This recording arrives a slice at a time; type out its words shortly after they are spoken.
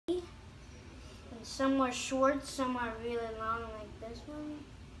And some are short, some are really long like this one.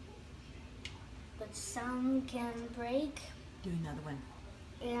 But some can break. Do another one.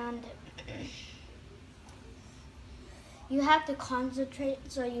 And you have to concentrate,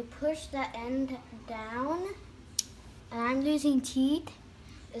 so you push the end down. And I'm using teeth.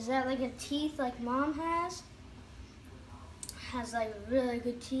 Is that like a teeth like Mom has? Has like really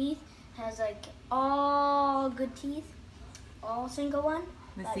good teeth. Has like all good teeth. All single one.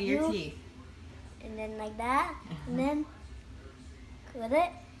 Let's see your teeth. And then like that. And then cut it.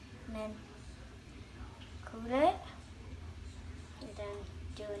 And then cut it. And then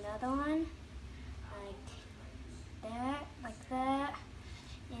do another one. Like that,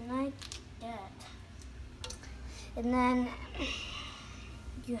 and like that. And then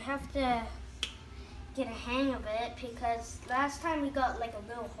you have to get a hang of it, because last time we got like a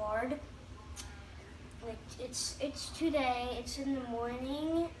little hard. Like it's today, it's in the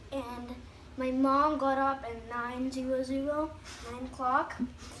morning, and my mom got up at 9:00, 9 o'clock.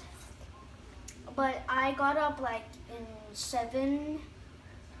 But I got up like in 7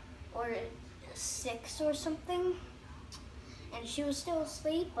 or 6 or something, and she was still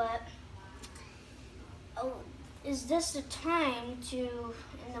asleep. But is this the time to,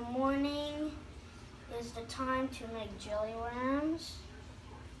 in the morning, is the time to make jelly worms?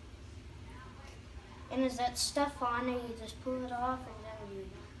 And is that stuff on it, you just pull it off and then you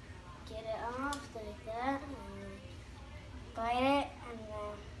get it off like that, and then bite it, and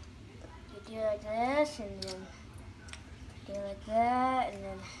then you do like this, and then do like that, and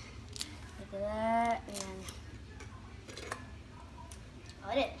then like that, and then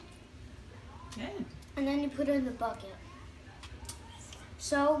cut it. Good. And then you put it in the bucket.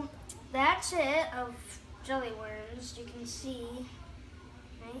 So that's it of jelly worms. You can see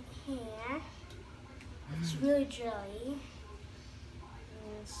right here. It's really jelly. You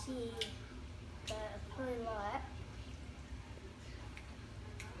can see that a pretty lot.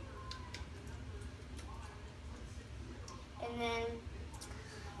 And then,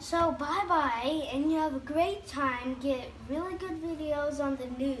 so bye-bye, and you have a great time. Get really good videos on the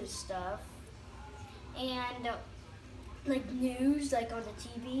news stuff. And like news, like on the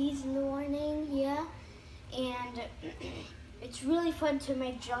TVs in the morning, yeah. And it's really fun to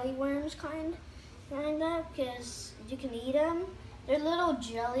make jelly worms, kind of, because you can eat them. They're little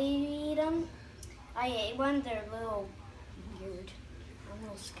jelly, you eat them. I ate one, they're a little weird. I'm a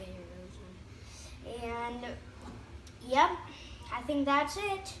little scared of them. And yep, I think that's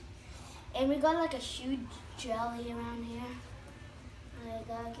it. And we got like a huge jelly around here. I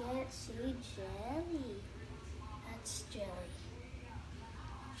gotta get, see, jelly. That's jelly.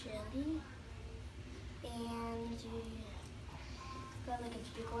 Jelly. And you got like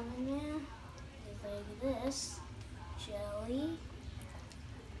a big one in there. Like this. Jelly.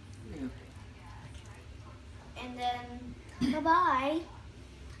 Yeah. And then, bye-bye.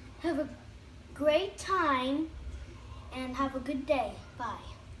 Have a great time and have a good day. Bye.